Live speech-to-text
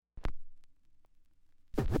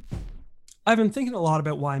I've been thinking a lot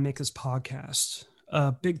about why I make this podcast.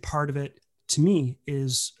 A big part of it to me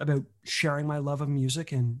is about sharing my love of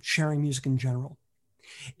music and sharing music in general.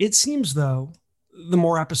 It seems, though, the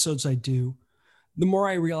more episodes I do, the more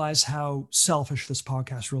I realize how selfish this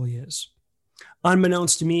podcast really is.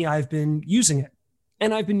 Unbeknownst to me, I've been using it,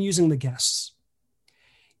 and I've been using the guests.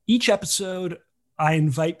 Each episode, I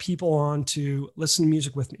invite people on to listen to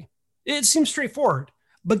music with me. It seems straightforward,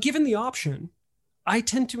 but given the option, I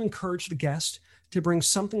tend to encourage the guest to bring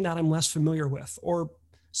something that I'm less familiar with or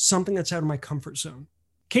something that's out of my comfort zone.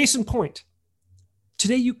 Case in point,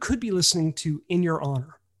 today you could be listening to In Your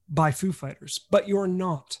Honor by Foo Fighters, but you're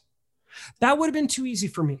not. That would have been too easy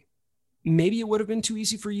for me. Maybe it would have been too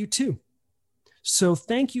easy for you too. So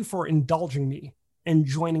thank you for indulging me and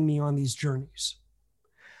joining me on these journeys.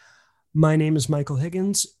 My name is Michael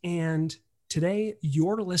Higgins, and today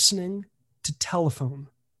you're listening to Telefone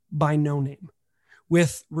by Noname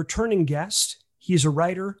with returning guest. He's a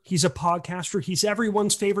writer, he's a podcaster, he's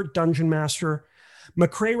everyone's favorite dungeon master.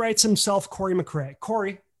 McCrae writes himself, Corey McCrae.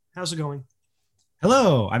 Corey, how's it going?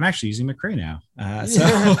 Hello, I'm actually using McCrae now.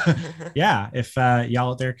 Yeah, if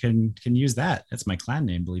y'all out there can use that. That's my clan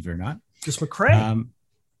name, believe it or not. Just McCrae.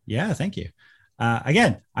 Yeah, thank you.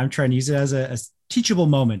 Again, I'm trying to use it as a teachable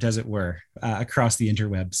moment, as it were, across the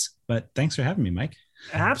interwebs. But thanks for having me, Mike.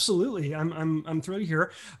 Absolutely. I'm thrilled to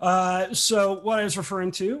hear. So what I was referring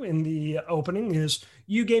to in the opening is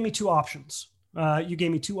you gave me two options. You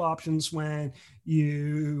gave me two options when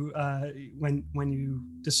you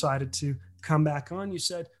decided to come back on. You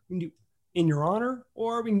said we can do In Your Honor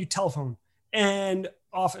or we can do Telefone. And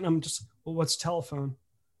often I'm just, well, what's Telefone?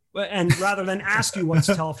 And rather than ask you what's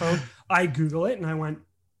Telefone, I Google it and I went,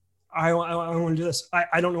 I want to do this.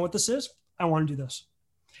 I don't know what this is. I want to do this.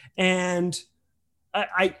 And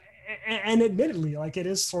and admittedly, like, it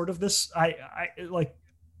is sort of this, I like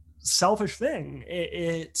selfish thing.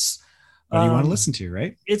 It's what do you want to listen to,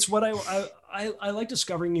 right? It's what I like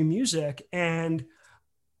discovering new music, and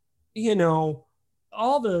you know,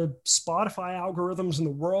 all the Spotify algorithms in the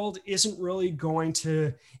world isn't really going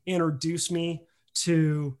to introduce me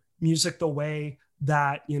to music the way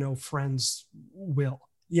that, you know, friends will,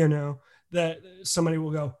 you know, that somebody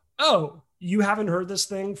will go, oh, you haven't heard this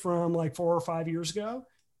thing from like 4 or 5 years ago.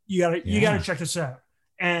 You gotta check this out.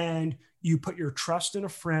 And you put your trust in a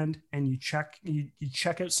friend and you check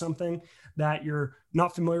out something that you're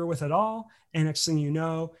not familiar with at all. And next thing you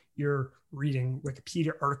know, you're reading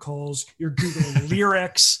Wikipedia articles, you're Googling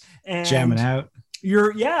lyrics and jamming out. And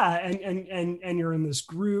you're in this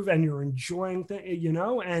groove and you're enjoying things, you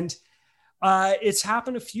know, and it's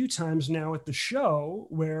happened a few times now at the show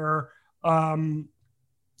where,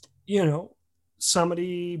 you know,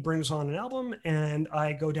 somebody brings on an album and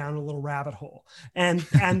I go down a little rabbit hole. And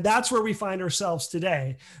that's where we find ourselves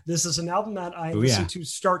today. This is an album that I listened to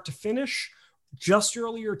start to finish just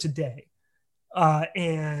earlier today.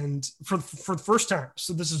 And for the first time.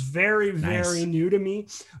 So this is very, very new to me,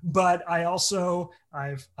 but I also,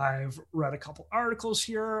 I've read a couple articles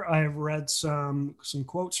here. I've read some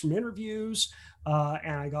quotes from interviews,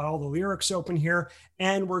 and I got all the lyrics open here,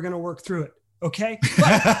 and we're going to work through it. Okay.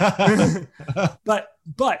 But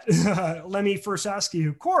let me first ask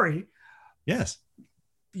you, Corey. Yes.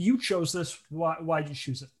 You chose this. Why did you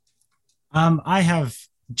choose it? I have,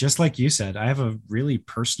 just like you said, I have a really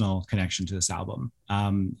personal connection to this album.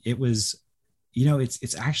 It was, you know,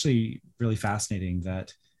 it's actually really fascinating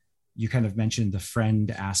that you kind of mentioned the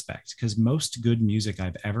friend aspect, because most good music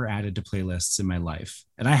I've ever added to playlists in my life,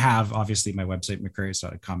 and I have, obviously, my website,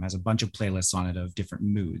 mccrae.com, has a bunch of playlists on it of different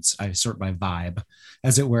moods. I sort my vibe,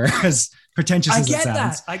 as it were, as pretentious as it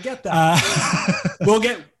sounds. I get that. We'll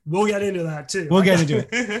get into that too. We'll get into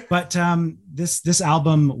it. But this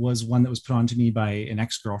album was one that was put on to me by an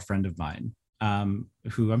ex-girlfriend of mine,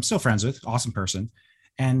 who I'm still friends with, awesome person.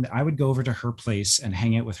 And I would go over to her place and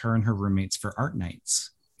hang out with her and her roommates for art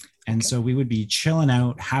nights. And so we would be chilling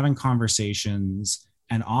out, having conversations,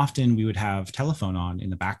 and often we would have Telefone on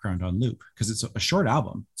in the background on loop, because it's a short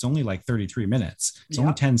album. It's only like 33 minutes. It's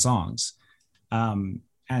only 10 songs. And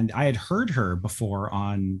I had heard her before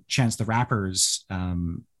on Chance the Rapper's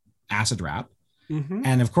Acid Rap. Mm-hmm.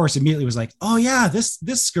 And of course, immediately was like, oh yeah,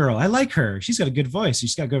 this girl, I like her. She's got a good voice.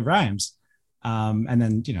 She's got good rhymes. And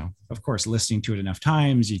then, you know, of course, listening to it enough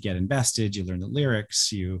times, you get invested, you learn the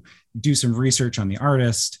lyrics, you do some research on the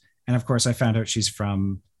artist. And of course, I found out she's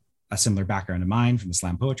from a similar background to mine, from the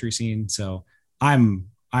slam poetry scene. So I'm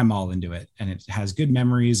all into it. And it has good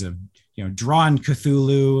memories of, you know, drawing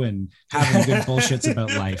Cthulhu and having good bullshits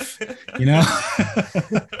about life, you know?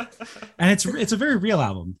 And it's a very real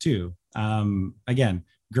album too. Again,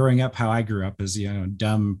 growing up how I grew up as,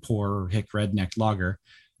 dumb, poor, hick, redneck logger,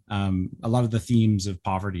 a lot of the themes of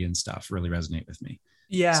poverty and stuff really resonate with me.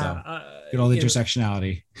 Yeah. So good old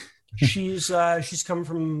intersectionality. She's come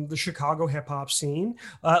from the Chicago hip hop scene.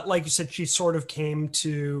 Like you said, she sort of came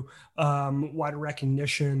to wider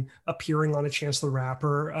recognition appearing on a Chance the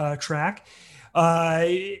Rapper track.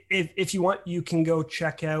 If you want, you can go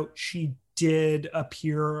check out. She did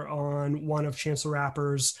appear on one of Chance the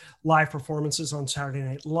Rapper's live performances on Saturday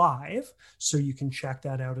Night Live, so you can check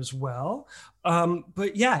that out as well.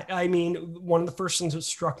 But yeah, I mean, one of the first things that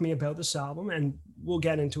struck me about this album, and we'll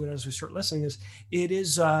get into it as we start listening, is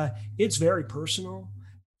it's very personal.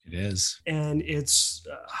 It is, and it's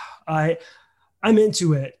I'm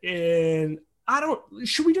into it, and I don't.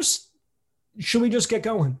 Should we just get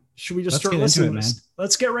going? Should we just start listening?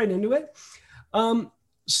 Let's get right into it.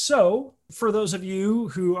 So, for those of you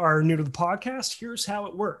who are new to the podcast, here's how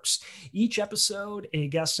it works. Each episode, a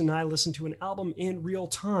guest and I listen to an album in real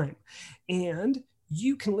time, and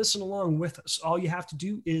you can listen along with us. All you have to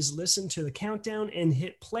do is listen to the countdown and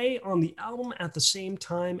hit play on the album at the same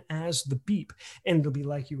time as the beep. And it'll be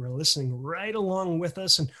like you were listening right along with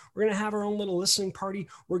us. And we're going to have our own little listening party.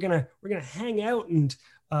 We're going to hang out and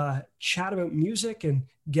chat about music and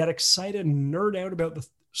get excited and nerd out about the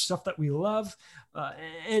stuff that we love.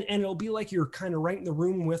 And it'll be like you're kind of right in the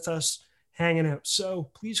room with us hanging out. So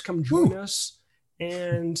please come join us.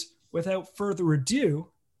 And without further ado,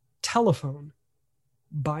 Telefone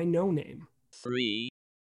by Noname. 3,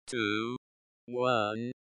 2,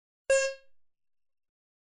 1.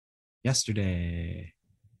 Yesterday.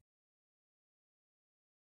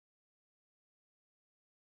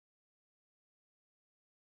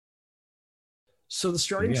 So the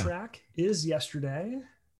starting track is Yesterday.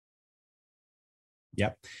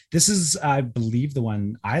 Yep. This is, I believe, the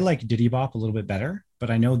one I like Diddy Bop a little bit better, but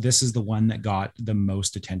I know this is the one that got the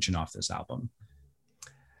most attention off this album.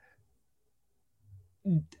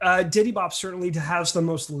 Diddy Bop certainly has the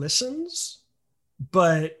most listens,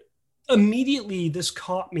 but immediately this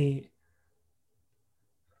caught me.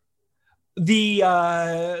 The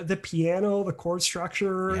piano, the chord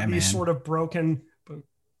structure, these sort of broken,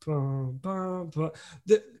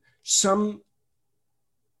 some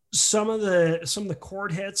of the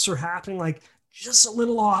chord hits are happening like just a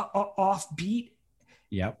little off beat.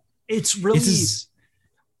 Yep. It's really,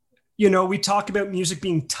 we talk about music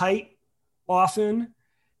being tight often,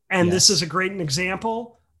 and this is a great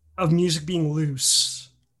example of music being loose.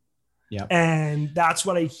 Yeah. And that's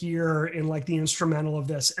what I hear in like the instrumental of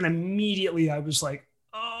this. And immediately I was like,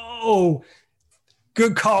 oh,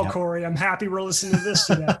 good call, Corey. I'm happy we're listening to this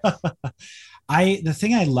today. The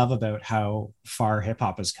thing I love about how far hip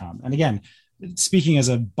hop has come, and again, speaking as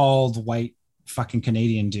a bald, white, fucking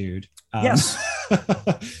Canadian dude. Yes.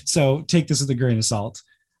 So take this with a grain of salt.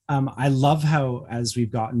 I love how, as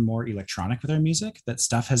we've gotten more electronic with our music, that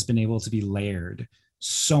stuff has been able to be layered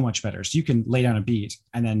so much better. So you can lay down a beat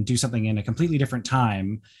and then do something in a completely different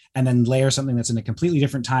time, and then layer something that's in a completely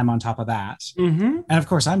different time on top of that. Mm-hmm. And of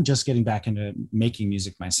course, I'm just getting back into making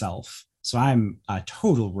music myself, so I'm a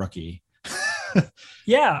total rookie.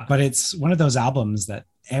 Yeah. But it's one of those albums that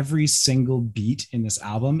every single beat in this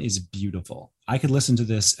album is beautiful. I could listen to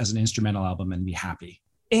this as an instrumental album and be happy.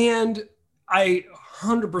 And I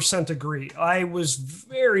 100% agree. I was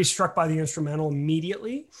very struck by the instrumental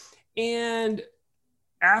immediately. And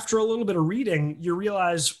after a little bit of reading, you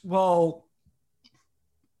realize, well,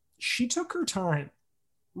 she took her time,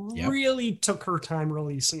 really took her time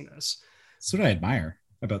releasing this. That's what I admire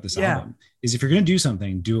about this album, is if you're going to do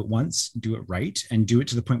something, do it once, do it right, and do it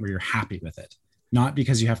to the point where you're happy with it. Not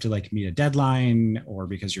because you have to like meet a deadline or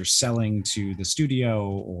because you're selling to the studio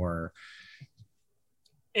or...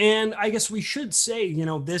 And I guess we should say,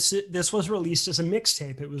 this was released as a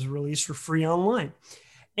mixtape. It was released for free online.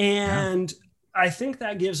 And I think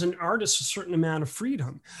that gives an artist a certain amount of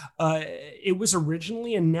freedom. It was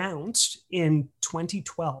originally announced in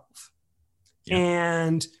 2012.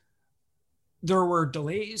 And there were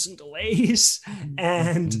delays and delays,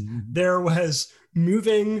 and there was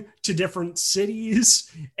moving to different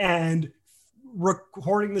cities and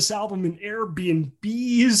recording this album in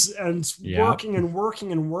Airbnbs and working and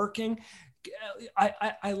working and working.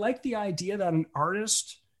 I like the idea that an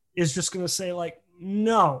artist is just going to say like,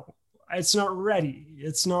 no, it's not ready.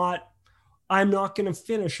 I'm not going to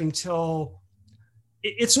finish until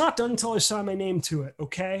it's not done until I sign my name to it.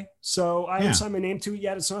 Okay. So I haven't signed my name to it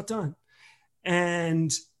yet. It's not done.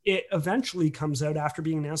 And it eventually comes out after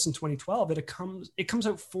being announced in 2012. It comes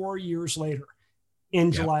out 4 years later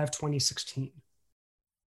in July of 2016.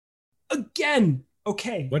 Again,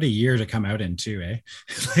 okay. What a year to come out in too, eh?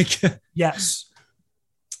 Like, yes.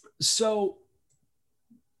 So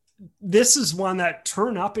this is one that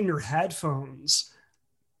turn up in your headphones.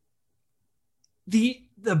 The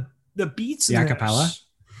beats The in acapella, this,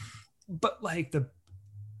 but like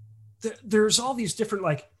there's all these different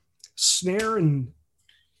like snare and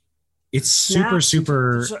it's super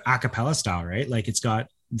acapella style, right? Like it's got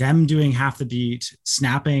them doing half the beat,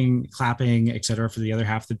 snapping, clapping, etc. for the other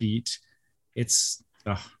half the beat. It's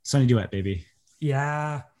Sunny Duet, baby.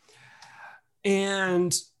 Yeah.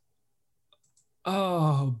 And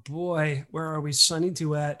oh boy, where are we? Sunny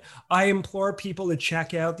Duet. I implore people to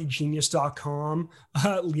check out the genius.com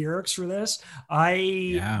lyrics for this.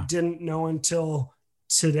 I didn't know until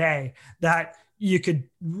today that you could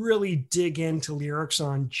really dig into lyrics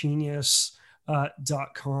on genius.com.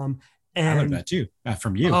 And I learned that too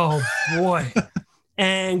from you. Oh boy.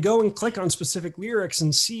 And go and click on specific lyrics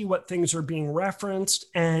and see what things are being referenced.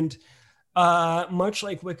 And much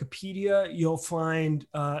like Wikipedia, you'll find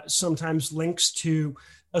sometimes links to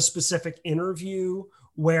a specific interview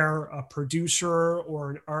where a producer or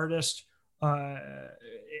an artist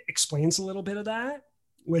explains a little bit of that,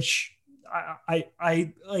 which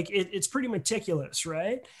I like. It's pretty meticulous,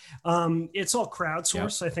 right? It's all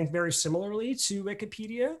crowdsourced, I think, very similarly to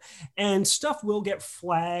Wikipedia, and stuff will get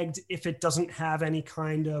flagged if it doesn't have any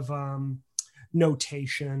kind of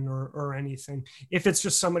notation or anything. If it's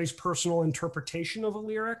just somebody's personal interpretation of a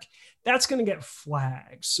lyric, that's going to get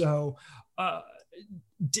flagged. So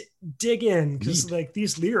dig in, because like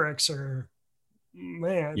these lyrics are,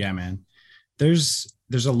 man. Yeah, man. There's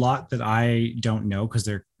a lot that I don't know because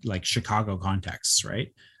they're like Chicago contexts,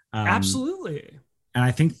 right? Absolutely. And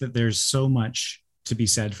I think that there's so much to be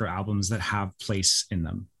said for albums that have place in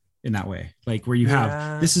them in that way. Like where you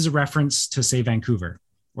have, this is a reference to, say, Vancouver,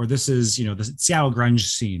 or this is, the Seattle grunge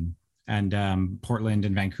scene and Portland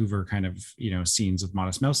and Vancouver kind of, scenes with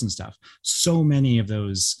Modest Mouse and stuff. So many of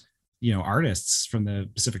those, artists from the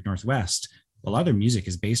Pacific Northwest, a lot of their music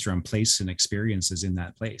is based around place and experiences in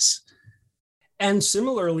that place. And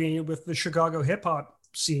similarly with the Chicago hip hop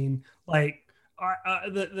scene, like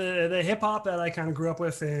the hip hop that I kind of grew up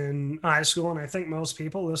with in high school, and I think most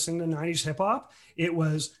people listening to 90s hip hop, it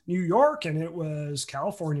was New York and it was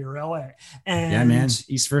California or LA. And yeah, man,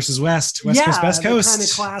 East versus West, West Coast, West Coast, kind of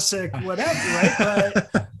classic, whatever, right?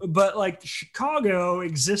 but like Chicago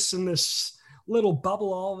exists in this little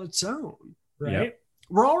bubble all of its own, right? Yep.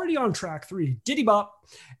 We're already on track 3, Diddy Bop.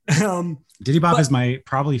 Diddy Bop is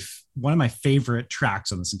probably one of my favorite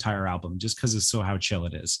tracks on this entire album, just because it's how chill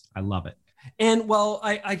it is. I love it. And well,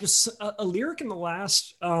 I just a lyric in the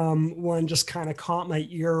last one just kind of caught my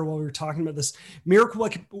ear while we were talking about this. Miracle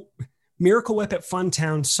Whip at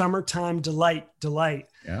Funtown, summertime delight.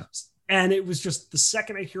 Yeah. And it was just the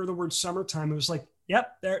second I hear the word summertime, it was like,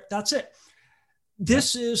 yep, that's it.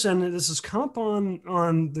 This has come up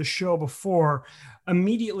on the show before.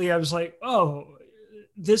 Immediately I was like, oh,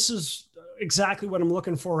 this is exactly what I'm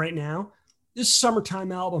looking for right now. This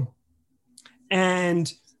summertime album.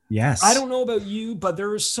 And yes, I don't know about you, but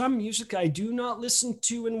there is some music I do not listen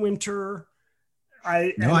to in winter.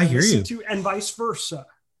 I hear you. And vice versa.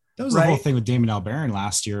 That was the whole thing with Damon Albarn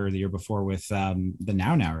last year or the year before with the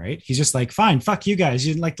Now, right? He's just like, fine, fuck you guys.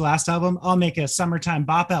 You didn't like the last album? I'll make a summertime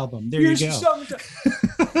bop album. Here's you go.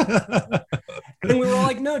 And we were all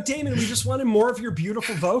like, no, Damon, we just wanted more of your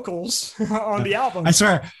beautiful vocals on the album. I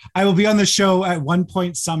swear, I will be on the show at one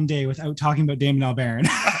point someday without talking about Damon Albarn.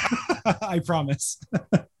 I promise.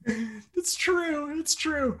 It's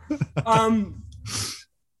true.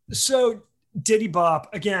 So Diddy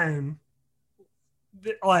Bop, again,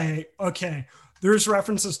 like, okay, there's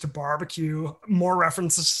references to barbecue, more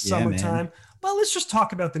references to summertime, but let's just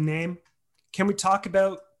talk about the name. Can we talk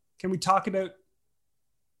about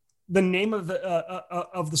the name of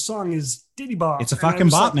the song is Diddy Bop? It's a fucking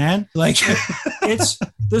bop, man. Like it's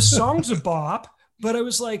the song's a bop, but I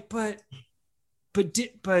was like, but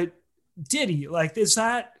Diddy, like,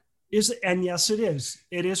 and yes, it is.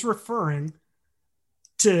 It is referring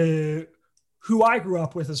to who I grew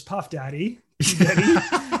up with as Puff Daddy.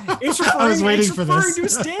 It's referring, I was waiting for this. To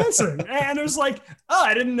his dancing, and it was like, oh,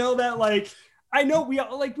 I didn't know that. Like, I know we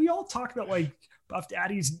all talk about like Puff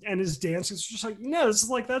Daddy's and his dance. It's just like, no, it's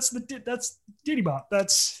like that's Diddy Bop.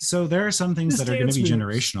 So there are some things that are going to be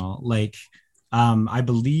generational. Like, I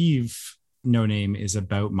believe Noname is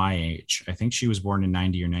about my age. I think she was born in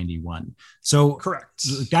 90 or 91. So correct.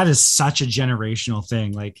 That is such a generational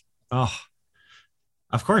thing. Like, oh,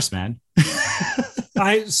 of course, man.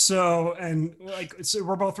 So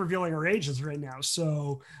we're both revealing our ages right now.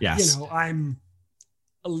 So yes. I'm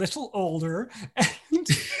a little older, and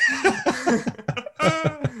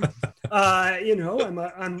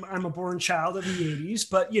I'm a born child of the 80s,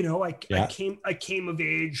 but I came of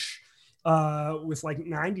age with like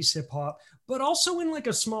 90s hip hop, but also in like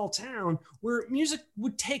a small town where music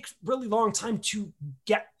would take really long time to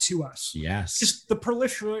get to us. Yes. Just the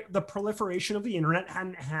proliferation of the internet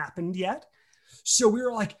hadn't happened yet. So we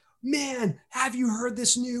were like, man, have you heard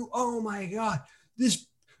this new, oh my God, this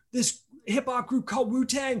hip hop group called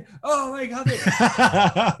Wu-Tang. Oh my God.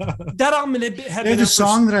 That album had There's a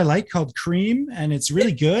song that I like called Cream, and it's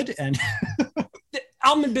really good. And the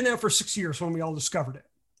album had been out for 6 years when we all discovered it.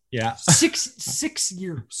 Yeah. Six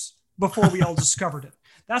years before we all discovered it.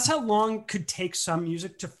 That's how long it could take some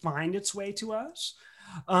music to find its way to us.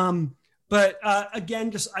 But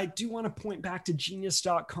again, I do want to point back to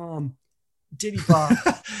genius.com. Diddy Bop.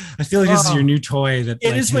 I feel like this is your new toy that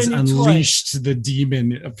has unleashed the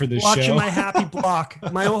demon for the show. Watching my happy block,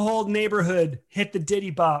 my whole neighborhood hit the Diddy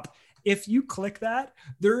Bop. If you click that,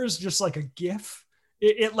 there is just like a GIF.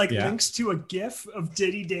 It links to a GIF of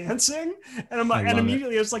Diddy dancing, and I'm like, and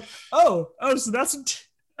immediately it's like, so that's.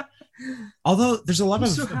 Although there's a lot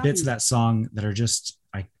of bits of that song that are just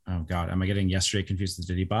like, oh God, am I getting Yesterday confused with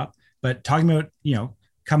Diddy Bop? But talking about,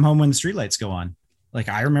 come home when the streetlights go on. Like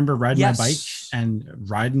I remember riding my bike and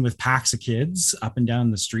riding with packs of kids up and down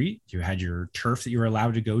the street. You had your turf that you were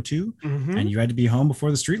allowed to go to, and you had to be home before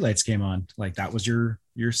the streetlights came on. Like that was your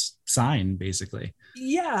sign, basically.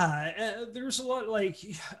 Yeah, there's a lot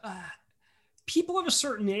people of a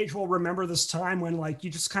certain age will remember this time when like you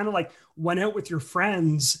just kind of like went out with your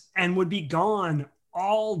friends and would be gone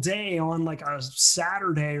all day on like a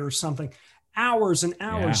Saturday or something, hours and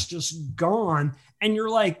hours just gone, and you're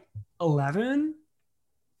like 11.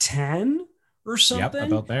 10 or something.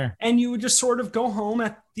 Yep, about there. And you would just sort of go home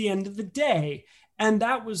at the end of the day. And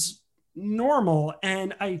that was normal.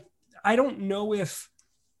 And I don't know if,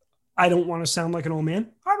 I don't want to sound like an old man,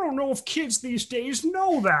 I don't know if kids these days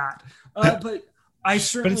know that. But I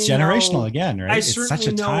certainly But it's generational again, right? It's such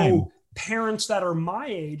a time. Parents that are my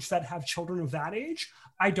age that have children of that age,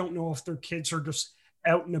 I don't know if their kids are just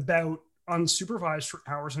out and about unsupervised for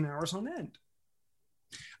hours and hours on end.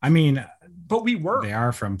 I mean, but we were. They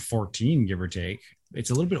are from 14, give or take. It's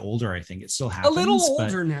a little bit older, I think. It still happens. A little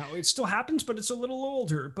older now. It still happens, but it's a little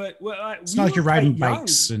older. But it's not like you're riding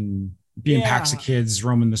bikes and being packs of kids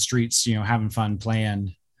roaming the streets, having fun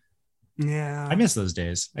playing. Yeah, I miss those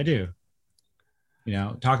days. I do.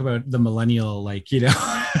 Talk about the millennial,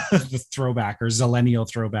 the throwback or zillennial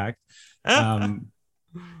throwback. Yeah,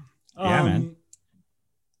 man.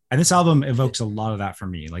 And this album evokes a lot of that for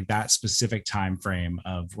me, like that specific time frame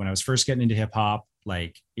of when I was first getting into hip hop.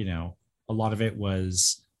 Like, a lot of it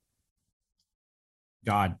was,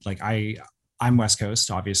 God, like I'm West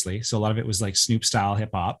Coast, obviously. So a lot of it was like Snoop style hip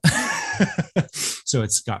hop. So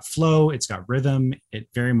it's got flow, it's got rhythm. It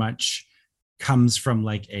very much comes from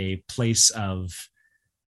like a place of,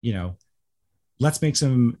 let's make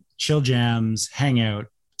some chill jams, hang out,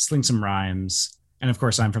 sling some rhymes. And of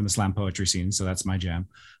course, I'm from the slam poetry scene, so that's my jam.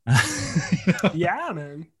 Yeah,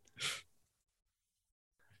 man.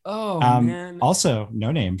 Oh, man. Also,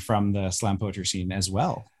 Noname from the slam poetry scene as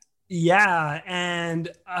well. Yeah, and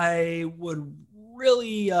I would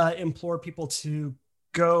really implore people to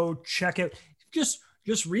go check out. Just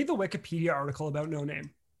read the Wikipedia article about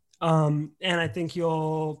Noname. And I think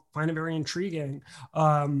you'll find it very intriguing.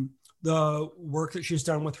 The work that she's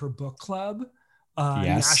done with her book club.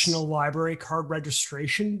 National Library Card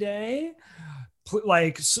Registration Day.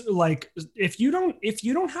 Like if you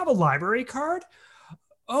don't have a library card,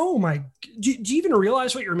 oh my, do you even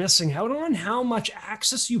realize what you're missing out on? How much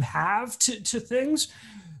access you have to things?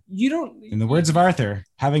 You don't. In the words of Arthur,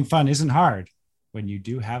 having fun isn't hard when you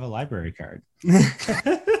do have a library card.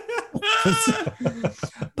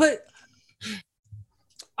 But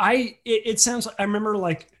it sounds like I remember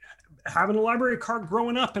like having a library card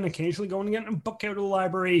growing up and occasionally going to get a book out of the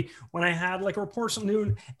library when I had like a report or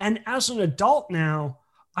something. And as an adult now,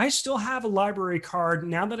 I still have a library card.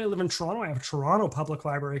 Now that I live in Toronto, I have a Toronto Public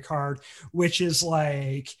Library card, which is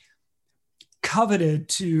like coveted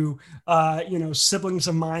to, siblings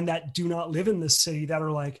of mine that do not live in this city that are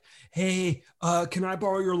like, hey, can I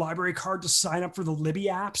borrow your library card to sign up for the Libby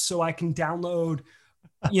app so I can download,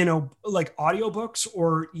 like audiobooks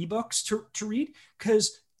or ebooks to read?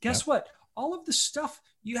 Because guess what? All of the stuff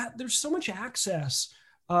there's so much access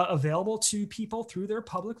available to people through their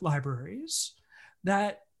public libraries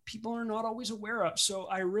that people are not always aware of. So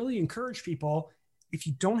I really encourage people, if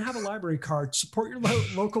you don't have a library card, support your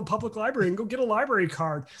local public library and go get a library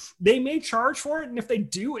card. They may charge for it, and if they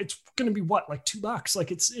do, it's going to be like $2. Like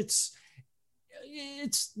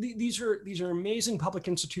these are amazing public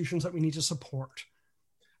institutions that we need to support.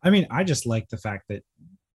 I mean, I just like the fact that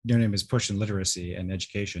Noname is pushing literacy and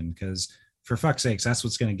education, because for fuck's sakes, that's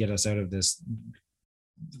what's going to get us out of this,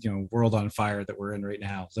 world on fire that we're in right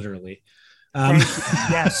now, literally. Thank you.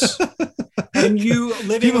 Yes. And you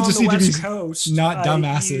living People on just the need to West be Coast, not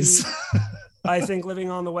dumbasses. I think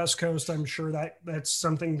living on the West Coast, I'm sure that's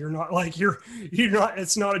something you're not like, you're not,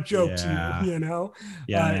 it's not a joke Yeah. to you,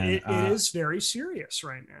 Yeah, it is very serious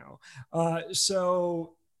right now.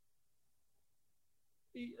 So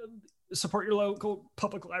support your local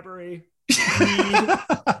public library, read,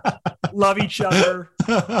 love each other.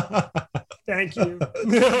 Thank you.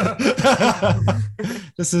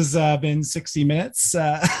 This has been 60 minutes.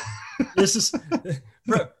 This is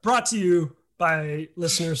brought to you by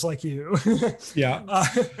listeners like you. Yeah.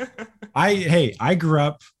 I grew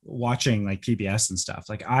up watching like PBS and stuff.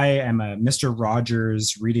 Like I am a Mr.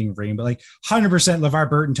 Rogers reading Rainbow, like 100% LeVar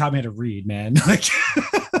Burton taught me how to read, man. Like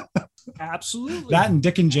absolutely. That and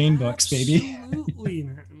Dick and Jane books, baby. Absolutely,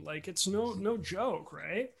 man. Like it's no joke,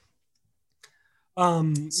 right?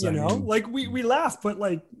 So, like we laugh, but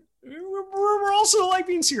like we're also like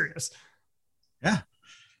being serious. Yeah.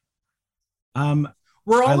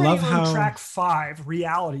 We're already on track 5,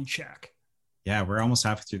 reality check. Yeah, we're almost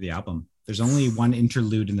halfway through the album. There's only one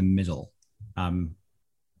interlude in the middle,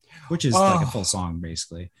 which is like a full song,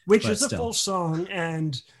 basically. Which is a full song,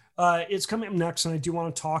 and it's coming up next, and I do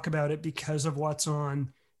want to talk about it because of what's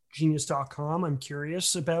on genius.com. I'm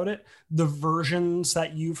curious about it, the versions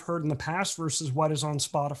that you've heard in the past versus what is on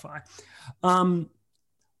Spotify.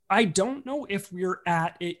 I don't know if we're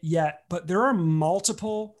at it yet, but there are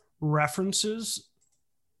multiple references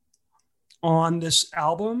on this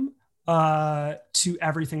album to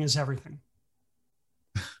Everything is Everything.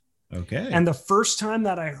 Okay. And the first time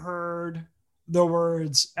that I heard the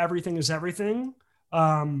words Everything is Everything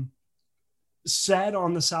said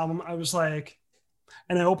on this album, I was like,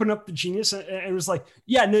 and I opened up the Genius and it was like,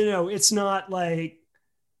 yeah, no, it's not like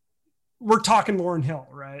we're talking Lauryn Hill,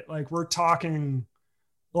 right? Like we're talking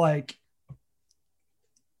like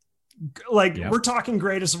yep. We're talking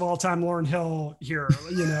greatest of all time Lauryn Hill here,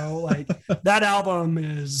 like that album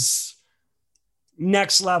is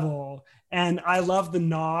next level. And I love the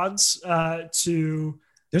nods to.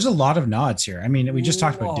 There's a lot of nods here. I mean, we just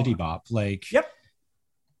talked about Diddy Bop. Like, yep.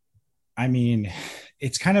 I mean,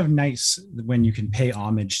 it's kind of nice when you can pay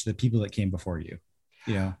homage to the people that came before you.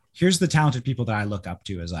 Here's the talented people that I look up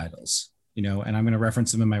to as idols, and I'm going to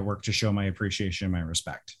reference them in my work to show my appreciation and my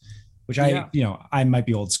respect. Which I might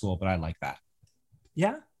be old school, but I like that.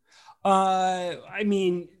 Yeah. I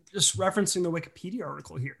mean, just referencing the Wikipedia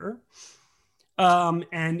article here,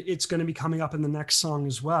 and it's going to be coming up in the next song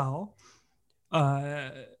as well.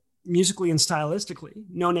 Musically and stylistically,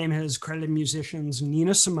 Noname has credited musicians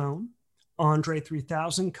Nina Simone, Andre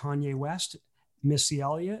 3000, Kanye West, Missy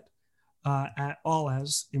Elliott, at all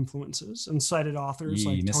as influences, and cited authors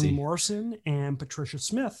like Missy. Toni Morrison and Patricia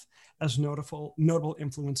Smith as notable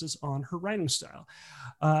influences on her writing style.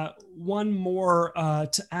 One more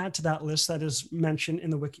to add to that list that is mentioned in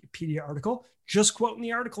the Wikipedia article, just quoting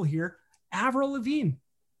the article here, Avril Lavigne.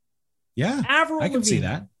 Yeah, Avril I can Lavigne. see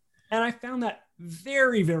that. And I found that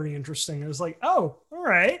very, very interesting. I was like, oh, all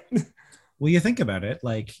right. Well, you think about it,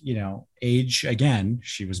 like, age again,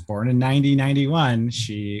 she was born in 91.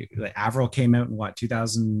 Avril came out in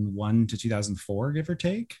 2001 to 2004, give or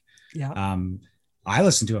take. Yeah. I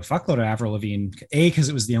listened to a fuckload of Avril Lavigne, because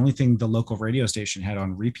it was the only thing the local radio station had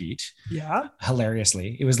on repeat. Yeah.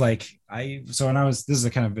 Hilariously. It was like, this is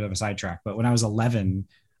a kind of bit of a sidetrack, but when I was 11,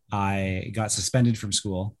 I got suspended from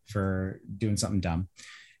school for doing something dumb.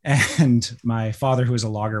 And my father, who was a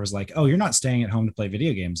logger, was like, oh, you're not staying at home to play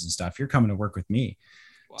video games and stuff. You're coming to work with me.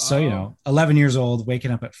 Wow. So, 11 years old, waking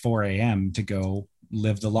up at 4 a.m. to go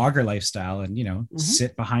live the logger lifestyle and,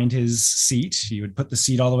 sit behind his seat. He would put the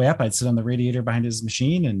seat all the way up. I'd sit on the radiator behind his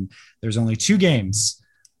machine. And there's only 2 games.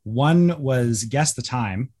 One was Guess the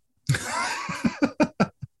Time.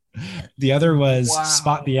 The other was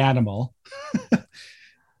Spot the Animal.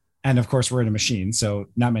 And of course, we're in a machine, so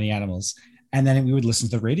not many animals. And then we would listen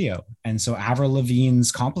to the radio. And so Avril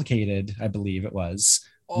Lavigne's Complicated, I believe it was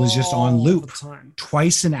just on loop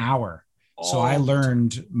twice an hour. So I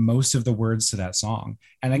learned most of the words to that song.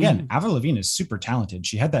 And again, Avril Lavigne is super talented.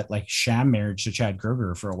 She had that like sham marriage to Chad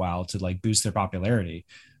Kroeger for a while to like boost their popularity.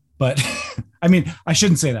 But I mean, I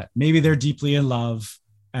shouldn't say that. Maybe they're deeply in love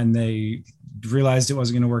and they realized it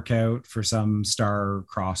wasn't going to work out for some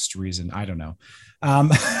star-crossed reason. I don't know.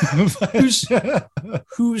 Who's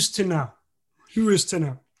to know? Who is to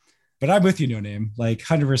know? But I'm with you, Noname. Like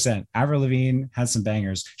 100%. Avril Lavigne had some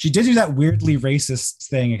bangers. She did do that weirdly racist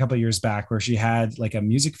thing a couple of years back where she had like a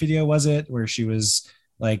music video, was it? Where she was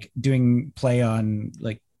like doing play on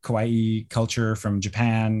like kawaii culture from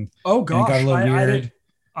Japan. Oh And it got a gosh, little weird.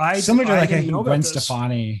 Similar to I like I didn't know think about Gwen this.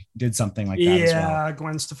 Stefani did something like that as well. Yeah,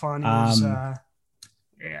 Gwen Stefani was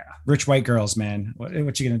yeah. Rich white girls, man. What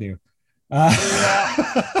you gonna do?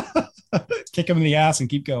 Yeah. Kick them in the ass and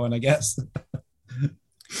keep going, I guess.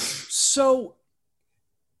 So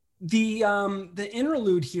the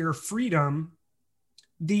interlude here, Freedom,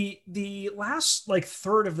 the last like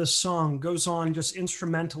third of the song goes on just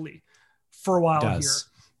instrumentally for a while here.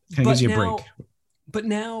 Kind of gives you a break. But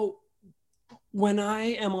now when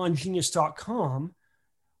I am on genius.com,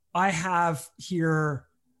 I have here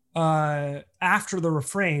after the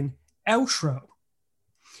refrain, outro.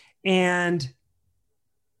 And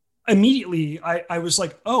immediately I was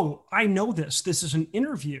like, oh, I know this. This is an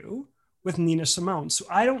interview with Nina Simone. So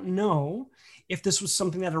I don't know if this was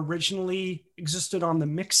something that originally existed on the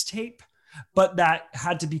mixtape, but that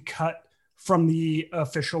had to be cut from the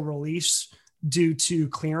official release due to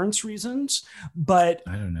clearance reasons. But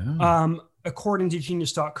I don't know. According to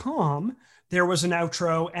genius.com, there was an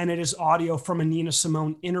outro, and it is audio from a Nina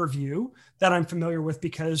Simone interview that I'm familiar with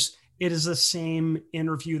because it is the same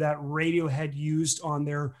interview that Radiohead used on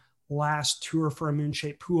their last tour for A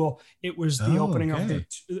Moon-Shaped Pool. It was the opening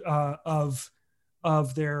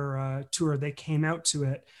of their tour. They came out to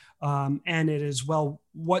it, and it is, well,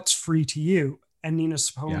 what's free to you? And Nina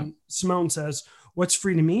Simone says, what's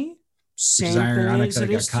free to me? Same thing as it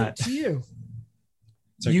is to you.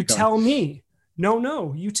 So you tell me.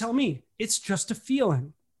 No, you tell me. It's just a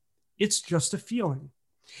feeling. It's just a feeling.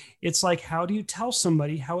 It's like, how do you tell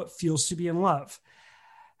somebody how it feels to be in love?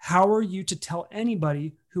 How are you to tell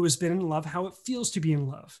anybody who has been in love how it feels to be in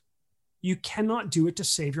love? You cannot do it to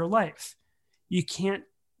save your life. You can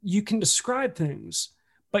describe things,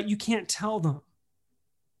 but you can't tell them.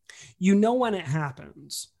 You know when it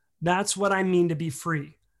happens. That's what I mean to be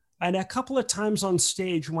free. I had a couple of times on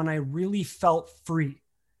stage when I really felt free.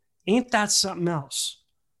 Ain't that something else?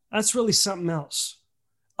 That's really something else.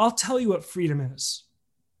 I'll tell you what freedom is.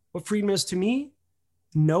 What freedom is to me?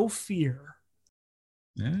 No fear.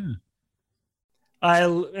 Yeah. I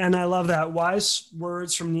love that. Wise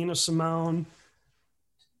words from Nina Simone.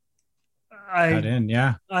 I love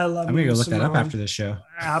I'm gonna go look that up after this show.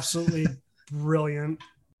 Absolutely brilliant.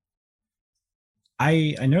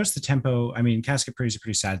 I noticed the tempo. I mean, Casket Pretty is a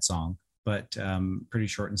pretty sad song, but pretty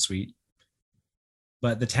short and sweet.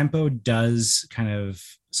 But the tempo does kind of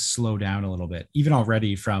slow down a little bit, even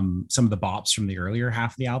already from some of the bops from the earlier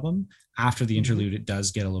half of the album. After the interlude, it does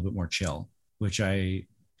get a little bit more chill, which I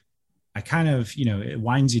kind of, it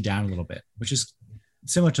winds you down a little bit, which is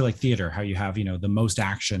similar to like theater, how you have, the most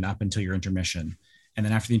action up until your intermission. And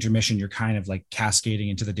then after the intermission, you're kind of like cascading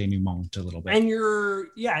into the denouement a little bit. And you're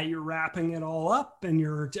wrapping it all up,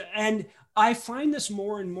 and I find this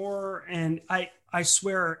more and more, and I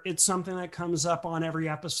swear it's something that comes up on every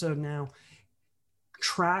episode now.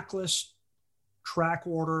 Track list, track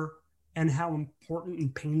order, and how important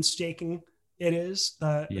and painstaking it is,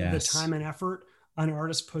 the time and effort an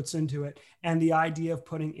artist puts into it. And the idea of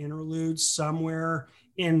putting interludes somewhere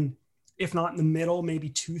in, if not in the middle, maybe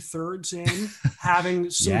 2/3 in, having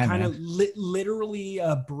some kind of literally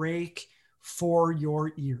a break for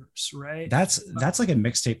your ears, right? That's like a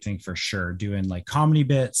mixtape thing for sure, doing like comedy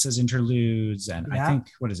bits as interludes. And I think,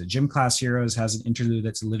 what is it, Gym Class Heroes has an interlude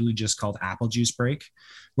that's literally just called Apple Juice Break,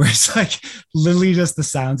 where it's like literally just the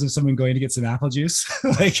sounds of someone going to get some apple juice.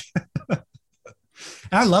 Like,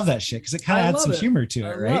 I love that shit because it kind of adds some humor to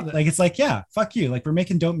it, right? Like, it's like, yeah, fuck you, like, we're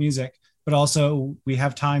making dope music, but also we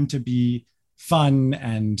have time to be fun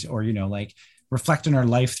and, or like reflect on our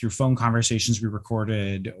life through phone conversations we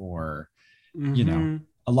recorded, or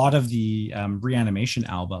a lot of the Reanimation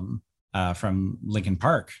album from Linkin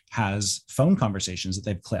Park has phone conversations that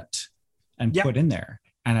they've clipped and put in there.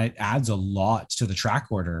 And it adds a lot to the track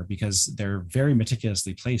order because they're very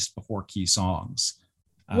meticulously placed before key songs.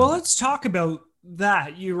 Well, let's talk about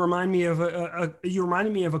that. You reminded me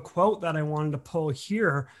of a quote that I wanted to pull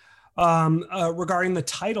here regarding the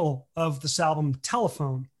title of this album,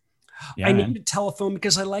 Telefone. I named it Telefone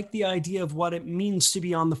because I like the idea of what it means to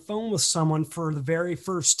be on the phone with someone for the very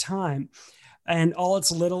first time and all its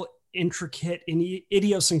little intricate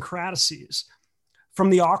idiosyncrasies, from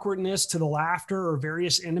the awkwardness to the laughter or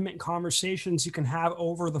various intimate conversations you can have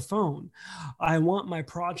over the phone. I want my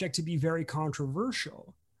project to be very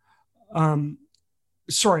controversial.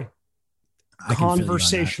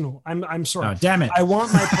 Conversational. I'm sorry. Oh, damn it. I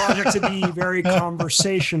want my project to be very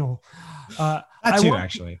conversational. I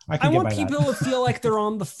want people to feel like they're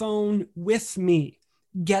on the phone with me,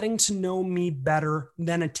 getting to know me better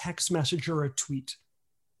than a text message or a tweet.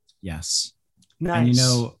 Yes. And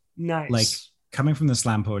Nice. like Nice. coming from the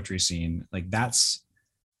slam poetry scene, like that's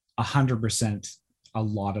 100% a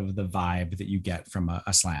lot of the vibe that you get from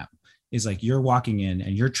a slam is like you're walking in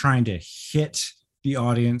and you're trying to hit the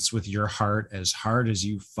audience with your heart as hard as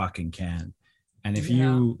you fucking can. And if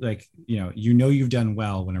you like, you've done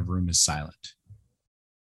well when a room is silent.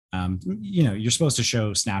 You're supposed to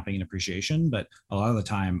show snapping and appreciation, but a lot of the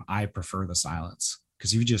time I prefer the silence,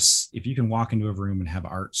 because if you can walk into a room and have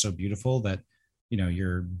art so beautiful that,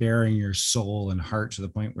 you're bearing your soul and heart to the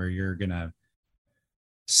point where you're going to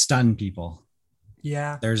stun people.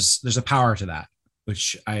 Yeah. There's a power to that,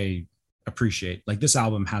 which I appreciate. Like this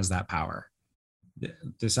album has that power.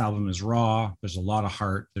 This album is raw. There's a lot of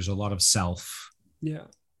heart. There's a lot of self. Yeah.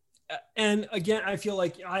 And again, I feel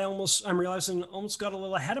like I'm realizing almost got a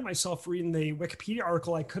little ahead of myself reading the Wikipedia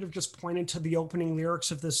article. I could have just pointed to the opening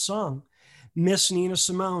lyrics of this song. Miss Nina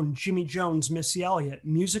Simone, Jimmy Jones, Missy Elliott.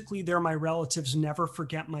 Musically, they're my relatives. Never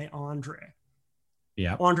forget my Andre.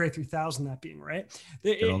 Yeah. Andre 3000, that being, right?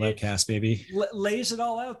 All that cast, baby. Lays it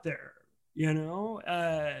all out there,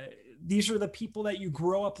 These are the people that you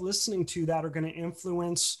grow up listening to that are going to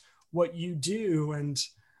influence what you do.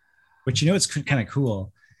 But it's kind of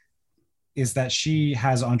cool is that she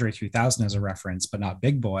has Andre 3000 as a reference, but not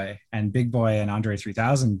Big Boy. And Big Boy and Andre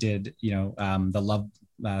 3000 did, the Love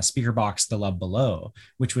Speaker Box, The Love Below,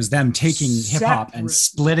 which was them taking hip hop and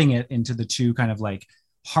splitting it into the two kind of like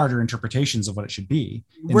harder interpretations of what it should be.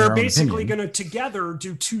 We're basically going to together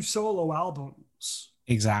do 2 solo albums.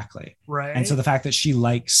 Exactly. Right. And so the fact that she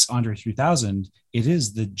likes Andre 3000, it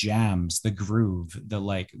is the jams, the groove,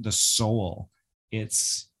 the soul.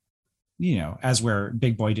 It's, as where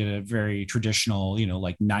Big Boy did a very traditional,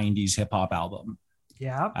 like 90s hip hop album.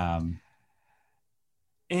 Yeah.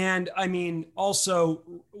 And I mean, also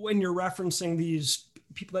when you're referencing these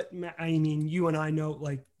people that, you and I know,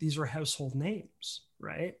 like these are household names,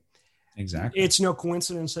 right? Exactly. It's no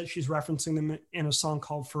coincidence that she's referencing them in a song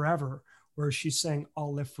called Forever, where she's saying,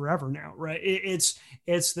 I'll live forever now, right? It's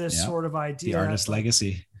this sort of idea. The artist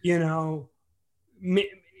legacy.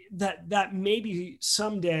 That maybe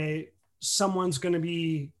someday someone's going to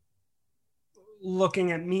be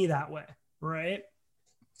looking at me that way, right?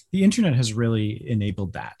 The internet has really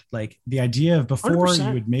enabled that. Like the idea of before 100%.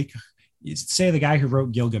 You would make, say the guy who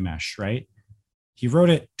wrote Gilgamesh, right? He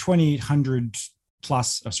wrote it 2,800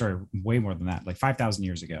 plus, way more than that, like 5,000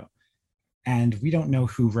 years ago. And we don't know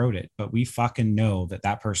who wrote it, but we fucking know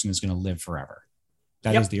that person is going to live forever.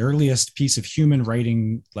 That is the earliest piece of human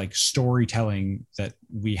writing, like storytelling that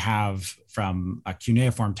we have from a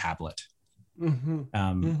cuneiform tablet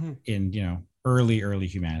in, early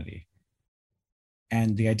humanity.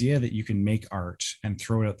 And the idea that you can make art and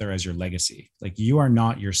throw it out there as your legacy, like you are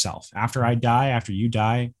not yourself. After I die, after you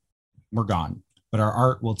die, we're gone. But our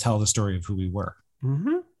art will tell the story of who we were.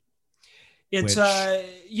 Mm-hmm. It's, I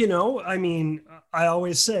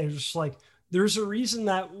always say, just like, there's a reason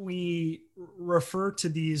that we refer to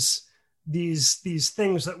these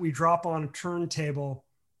things that we drop on a turntable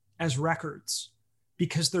as records,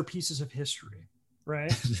 because they're pieces of history.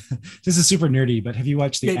 Right. This is super nerdy, but have you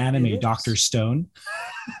watched the anime Dr. Stone?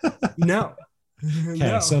 No. Okay.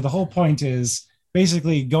 No. So the whole point is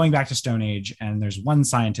basically going back to Stone Age, and there's one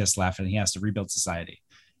scientist left and he has to rebuild society.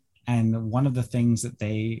 And one of the things that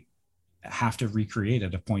they have to recreate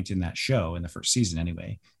at a point in that show, in the first season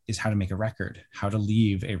anyway, is how to make a record, how to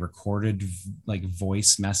leave a recorded like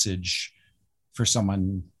voice message for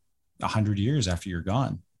someone 100 years after you're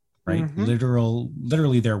gone. Right. Mm-hmm.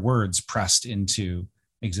 Literally their words pressed into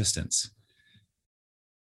existence,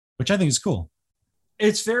 which I think is cool.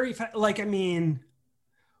 It's very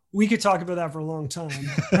we could talk about that for a long time.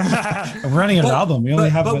 We're running out of album. We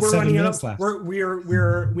only have 7 minutes left.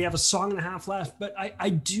 We have a song and a half left, but I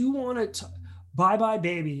do want to Bye Bye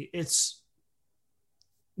Baby.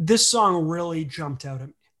 This song really jumped out at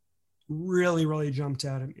me. Really jumped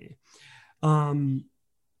out at me.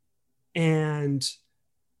 And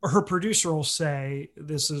her producer will say,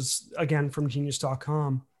 this is again from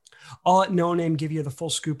genius.com, I'll let Noname give you the full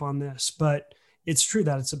scoop on this, but it's true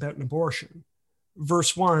that it's about an abortion.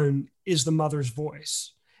 Verse 1 is the mother's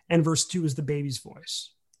voice, and verse 2 is the baby's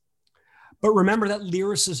voice. But remember that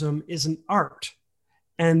lyricism is an art.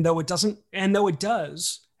 And though it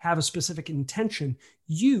does have a specific intention,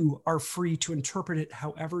 you are free to interpret it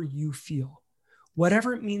however you feel.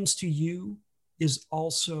 Whatever it means to you is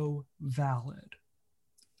also valid.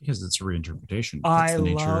 Because it's a reinterpretation.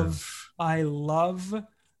 I love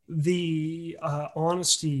the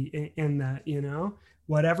honesty in that,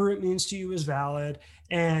 whatever it means to you is valid.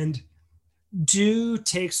 And do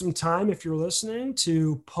take some time, if you're listening,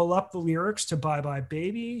 to pull up the lyrics to Bye Bye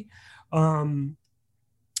Baby.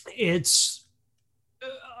 It's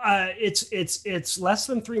less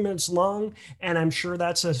than 3 minutes long, and I'm sure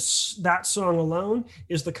that song alone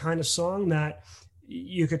is the kind of song that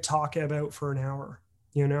you could talk about for an hour,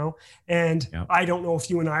 And Yep. I don't know if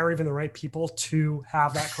you and I are even the right people to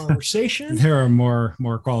have that conversation. There are more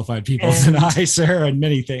qualified people than I, sir, and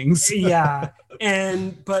many things. Yeah,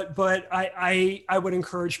 but I would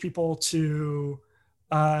encourage people to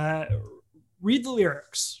read the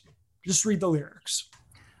lyrics. Just read the lyrics.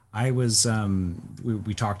 I was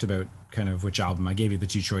we talked about kind of which album. I gave you the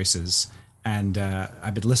two choices, and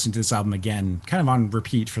I've been listening to this album again, kind of on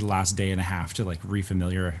repeat for the last day and a half to like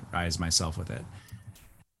refamiliarize myself with it.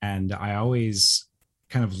 And I always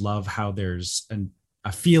kind of love how there's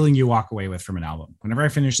a feeling you walk away with from an album. Whenever I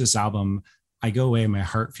finish this album, I go away and my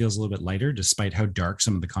heart feels a little bit lighter, despite how dark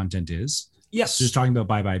some of the content is. Yes. So just talking about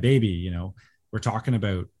Bye Bye Baby, we're talking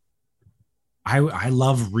about, I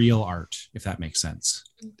love real art, if that makes sense.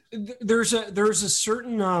 There's a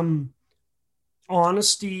certain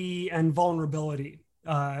honesty and vulnerability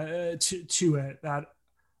to it that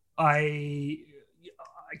I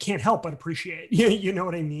can't help but appreciate. You know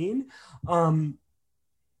what I mean?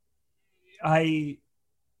 I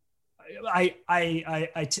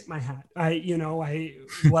tip my hat.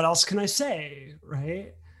 What else can I say,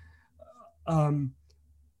 right?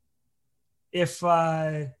 If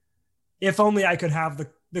only I could have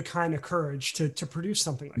the kind of courage to produce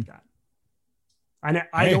something like that.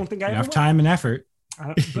 I don't think I enough time and effort.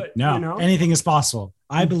 But no, anything is possible.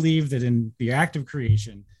 I believe that in the act of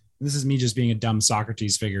creation, this is me just being a dumb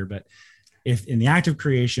Socrates figure, but if in the act of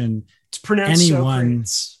creation, it's pronounced anyone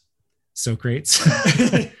Socrates,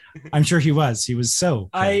 I'm sure he was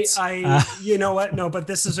so. You know what? No, but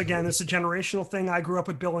this is a generational thing. I grew up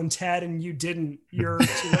with Bill and Ted, and you didn't. You're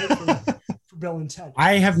too late for Bill and Ted.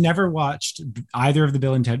 I have never watched either of the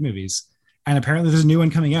Bill and Ted movies, and apparently there's a new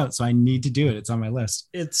one coming out, so I need to do it. It's on my list.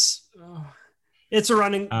 It's a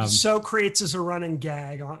running. Socrates is a running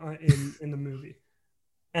gag in the movie.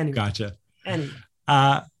 Anyway. Gotcha. Anyway.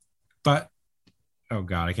 But oh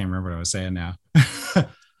God, I can't remember what I was saying now.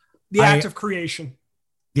 The act of creation.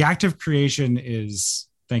 The act of creation is,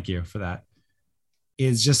 thank you for that,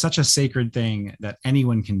 is just such a sacred thing that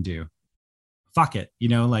anyone can do. Fuck it.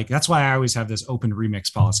 That's why I always have this open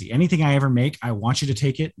remix policy. Anything I ever make, I want you to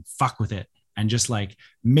take it and fuck with it and just like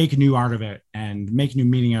make new art of it and make new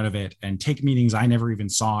meaning out of it and take meanings I never even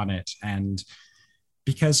saw in it. And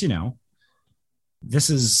because,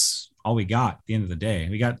 this is all we got at the end of the day.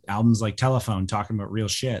 We got albums like Telefone talking about real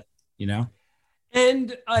shit,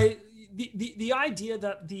 And the idea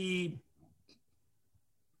that the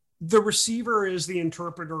receiver is the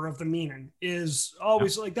interpreter of the meaning is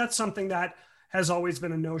always that's something that has always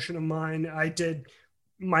been a notion of mine. I did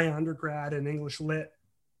my undergrad in English Lit,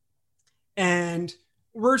 and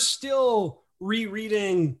we're still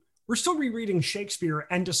rereading Shakespeare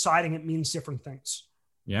and deciding it means different things.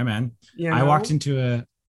 Yeah, man. I walked into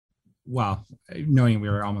knowing we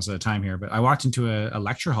were almost out of time here, but I walked into a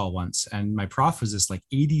lecture hall once, and my prof was this like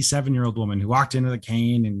 87-year-old woman who walked in with a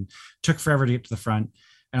cane and took forever to get to the front.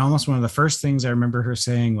 And almost one of the first things I remember her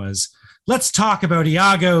saying was, "Let's talk about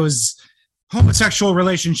Iago's homosexual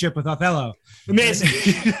relationship with Othello." Amazing.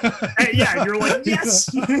 Yeah, you're like,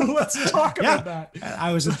 yes, let's talk about that.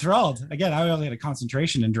 I was enthralled. Again, I only had a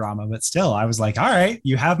concentration in drama, but still, I was like, all right,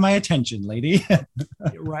 you have my attention, lady.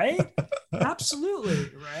 Right?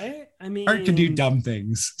 Absolutely. Right? I mean, art can do dumb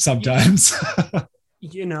things sometimes.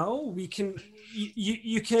 We can,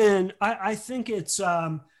 you can, I think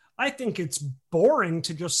it's boring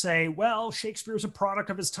to just say, well, Shakespeare's a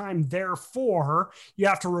product of his time, therefore you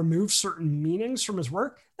have to remove certain meanings from his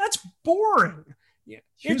work. That's boring.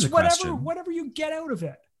 Here's it's whatever you get out of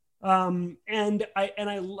it. And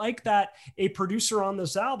I like that a producer on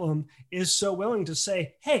this album is so willing to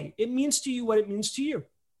say, hey, it means to you what it means to you.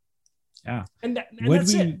 Yeah. And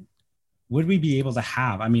that's it. Would we be able to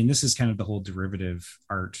have, I mean, this is kind of the whole derivative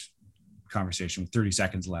art conversation with 30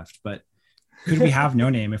 seconds left, but could we have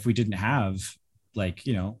Noname if we didn't have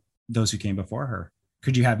those who came before her?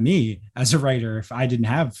 Could you have me as a writer if I didn't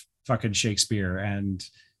have fucking Shakespeare and,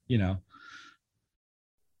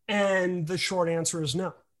 And the short answer is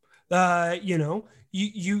no.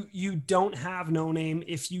 You don't have Noname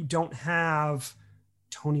if you don't have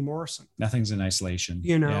Toni Morrison. Nothing's in isolation.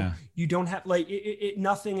 You don't have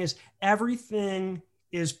everything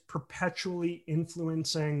is perpetually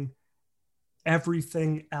influencing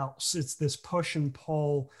everything else. It's this push and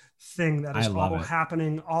pull thing that is all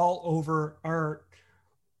happening all over art,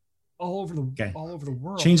 all over the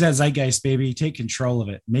world. Change that zeitgeist, baby. Take control of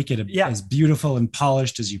it. Make it as beautiful and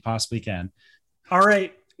polished as you possibly can. All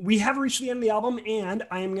right. we have reached the end of the album, and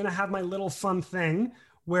I am going to have my little fun thing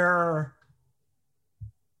where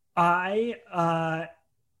I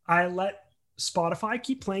let Spotify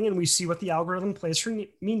keep playing, and we see what the algorithm plays for me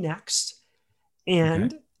next.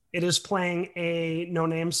 And it is playing a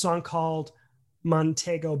Noname song called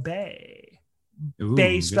Montego Bay. Ooh,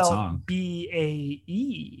 Bay good spelled song.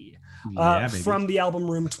 B-A-E, Yeah, baby. from the album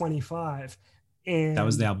Room 25. And That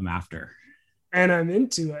was the album after. And I'm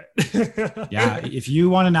into it. Yeah, if you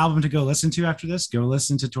want an album to go listen to after this, go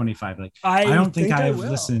listen to 25. Like, I don't think I've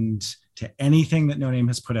listened to anything that Noname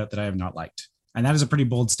has put out that I have not liked. And that is a pretty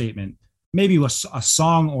bold statement. Maybe a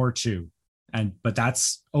song or two. But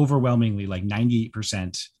that's overwhelmingly like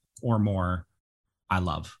 98% or more I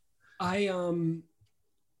love.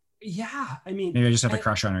 Yeah, I mean, maybe I just have a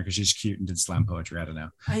crush on her because she's cute and did slam poetry. I don't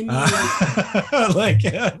know. I mean,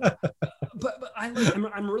 but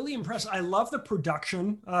I'm really impressed. I love the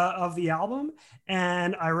production of the album,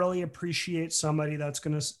 and I really appreciate somebody that's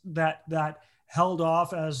gonna that held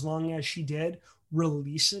off as long as she did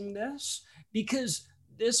releasing this, because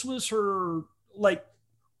this was her, like,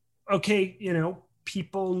 okay, you know,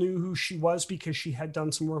 people knew who she was because she had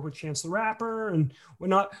done some work with Chance the Rapper and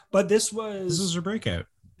whatnot, but this was her breakout.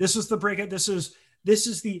 This is the breakout. This is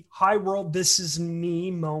the high world, this is me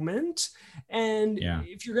moment. And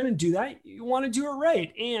if you're going to do that, you want to do it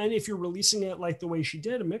right. And if you're releasing it like the way she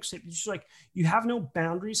did, a mixtape, it's just like, you have no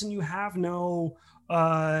boundaries and you have no,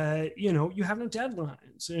 you have no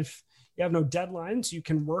deadlines. If you have no deadlines, you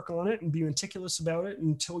can work on it and be meticulous about it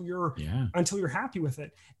until you're happy with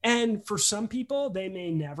it. And for some people, they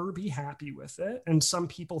may never be happy with it. And some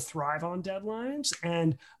people thrive on deadlines.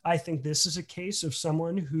 And I think this is a case of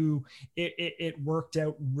someone who it worked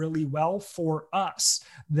out really well for us,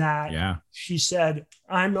 that she said,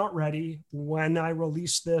 I'm not ready. When I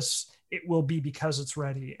release this, it will be because it's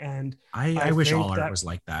ready. And I wish all art was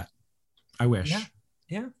like that. I wish.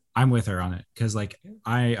 Yeah. I'm with her on it, because like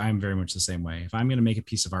I'm very much the same way. If I'm going to make a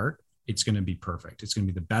piece of art, it's going to be perfect. It's going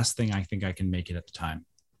to be the best thing I think I can make it at the time.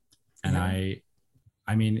 And I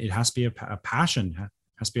mean, it has to be a passion, it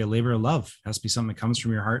has to be a labor of love, it has to be something that comes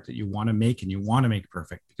from your heart that you want to make, and you want to make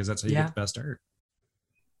perfect, because that's how you get the best art.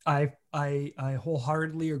 I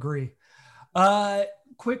wholeheartedly agree.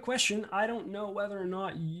 Quick question. I don't know whether or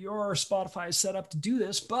not your Spotify is set up to do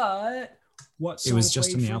this, but what song it was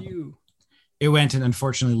just in the album. You? It went and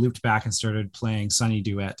unfortunately looped back and started playing Sunny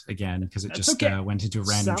Duet again, because it went into a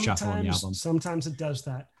random shuffle in the album. Sometimes it does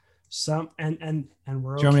that. And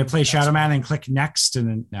we're. Do you want me to play Shadow Man and click next? And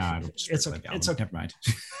then no, I don't. It's okay. It's okay. Never mind.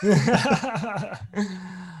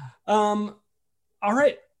 All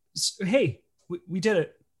right. So, hey, we did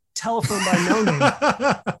it. Telephone by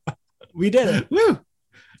Noname. We did it. Woo!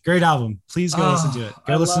 Great album. Please go listen to it.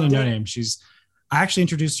 Go listen to Noname. I actually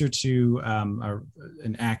introduced her to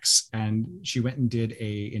an ex, and she went and did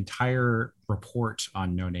a entire report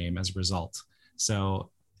on Noname as a result. So,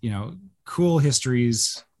 cool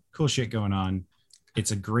histories, cool shit going on.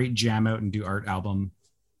 It's a great jam out and do art album.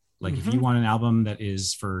 Like, if you want an album that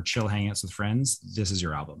is for chill hangouts with friends, this is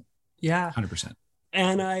your album. Yeah. 100%.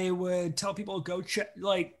 And I would tell people, go check,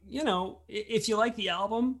 if you like the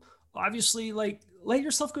album, obviously, let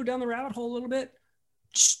yourself go down the rabbit hole a little bit.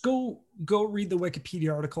 Just go read the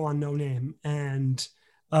Wikipedia article on Noname, and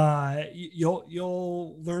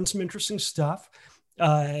you'll learn some interesting stuff.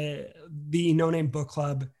 The Noname book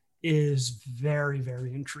club is very,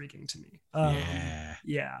 very intriguing to me.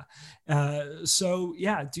 So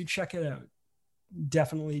do check it out.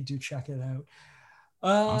 Definitely do check it out.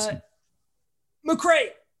 Awesome. McCrae,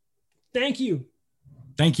 thank you.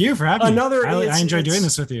 Thank you for having me. I enjoy doing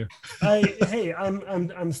this with you.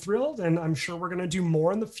 I'm thrilled, and I'm sure we're going to do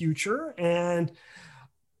more in the future. And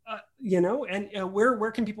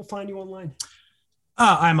where can people find you online?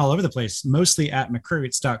 I'm all over the place, mostly at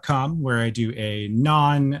mccrewitz.com, where I do a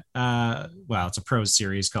it's a prose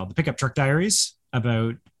series called The Pickup Truck Diaries,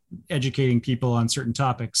 about educating people on certain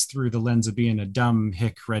topics through the lens of being a dumb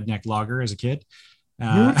hick redneck logger as a kid.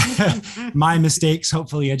 My mistakes,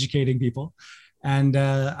 hopefully educating people. And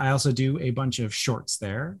I also do a bunch of shorts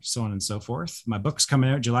there, so on and so forth. My book's coming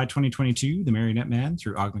out July 2022, The Marionette Man,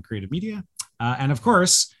 through Augment Creative Media. And of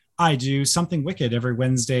course, I do Something Wicked every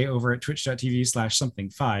Wednesday over at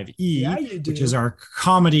twitch.tv/something5e, which is our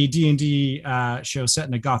comedy D&D show set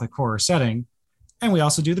in a gothic horror setting. And we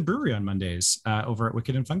also do The Brewery on Mondays over at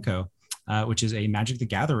Wicked and Funko, which is a Magic the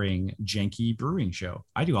Gathering janky brewing show.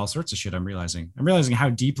 I do all sorts of shit, I'm realizing how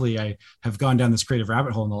deeply I have gone down this creative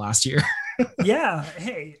rabbit hole in the last year. Yeah.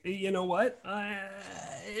 Hey, you know what?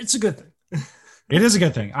 It's a good thing. It is a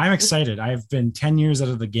good thing. I'm excited. I've been 10 years out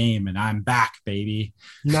of the game and I'm back, baby.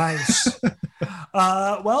 Nice.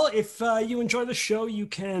 Well, if you enjoy the show, you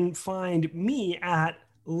can find me at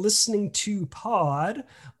Listening to Pod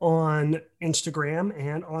on Instagram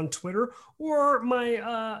and on Twitter, or my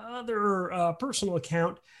other personal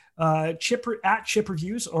account, Chip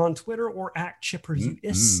Reviews on Twitter, or at Chip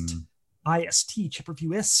Reviewist, IST Chip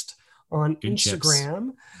Reviewist on Good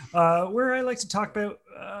Instagram, where I like to talk about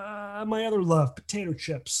my other love, potato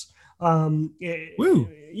chips. Woo.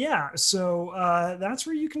 Yeah, so that's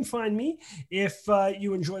where you can find me. If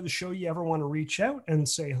you enjoy the show, you ever want to reach out and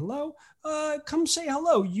say hello, come say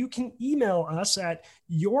hello. You can email us at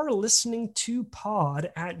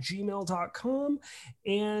yourlisteningtopod@gmail.com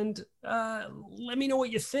and let me know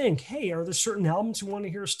what you think. Hey, are there certain albums you want to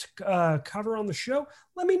hear us cover on the show?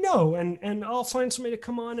 Let me know, and I'll find somebody to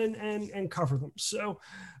come on and cover them. So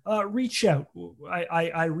reach out.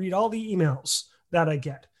 I read all the emails that I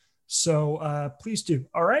get. So please do.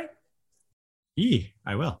 All right.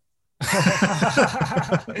 I will.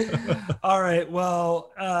 All right.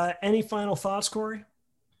 Well, any final thoughts, Corey?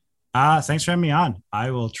 Thanks for having me on.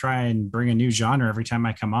 I will try and bring a new genre every time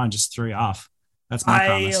I come on, just to throw you off. That's my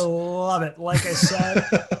promise. I love it. Like I said,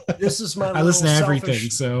 this is my I listen to everything,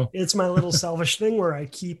 so it's my little selfish thing where I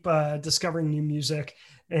keep discovering new music,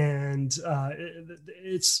 and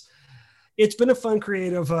it's been a fun,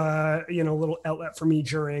 creative, little outlet for me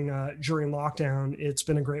during lockdown. It's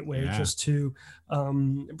been a great way just to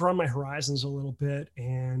broaden my horizons a little bit,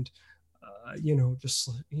 and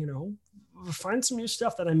find some new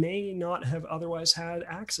stuff that I may not have otherwise had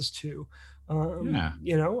access to.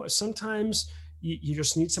 Sometimes you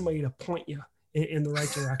just need somebody to point you in the right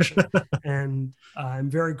direction. And I'm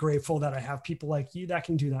very grateful that I have people like you that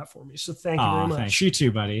can do that for me. So thank you very much. Thanks. You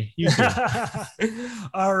too, buddy. You too.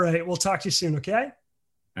 All right. We'll talk to you soon. Okay.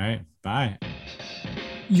 All right. Bye.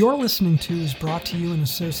 You're Listening To is brought to you in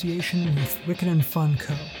association with Wicked and Fun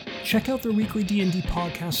Co. Check out their weekly D&D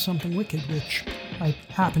podcast, Something Wicked, which I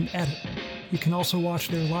happen to edit. You can also watch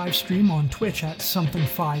their live stream on Twitch at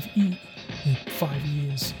Something5E.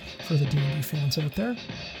 5E is for the D&D fans out there.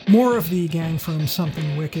 More of the gang from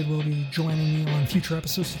Something Wicked will be joining me on future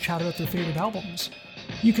episodes to chat about their favorite albums.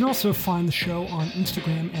 You can also find the show on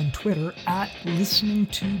Instagram and Twitter at Listening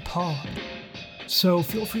To Pod. So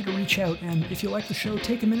feel free to reach out, and if you like the show,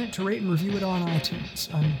 take a minute to rate and review it on iTunes.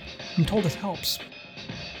 I'm told it helps.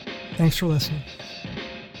 Thanks for listening.